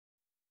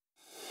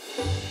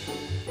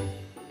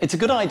It's a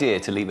good idea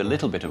to leave a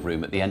little bit of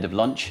room at the end of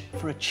lunch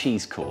for a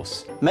cheese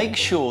course. Make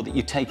sure that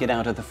you take it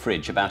out of the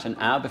fridge about an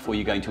hour before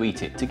you're going to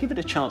eat it to give it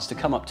a chance to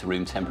come up to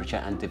room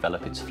temperature and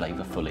develop its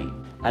flavour fully.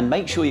 And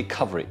make sure you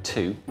cover it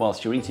too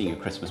whilst you're eating your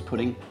Christmas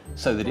pudding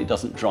so that it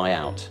doesn't dry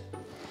out.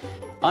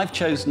 I've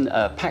chosen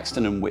a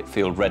Paxton and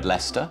Whitfield Red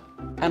Leicester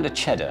and a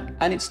cheddar,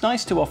 and it's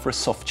nice to offer a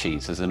soft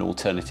cheese as an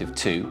alternative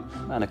too,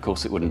 and of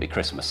course it wouldn't be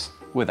Christmas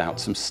without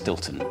some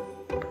Stilton.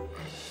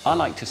 I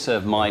like to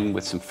serve mine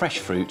with some fresh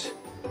fruit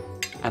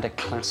and a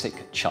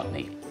classic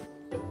chutney.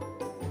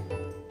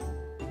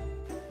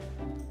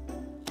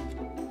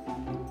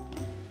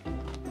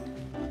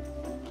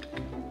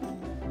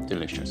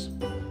 Delicious.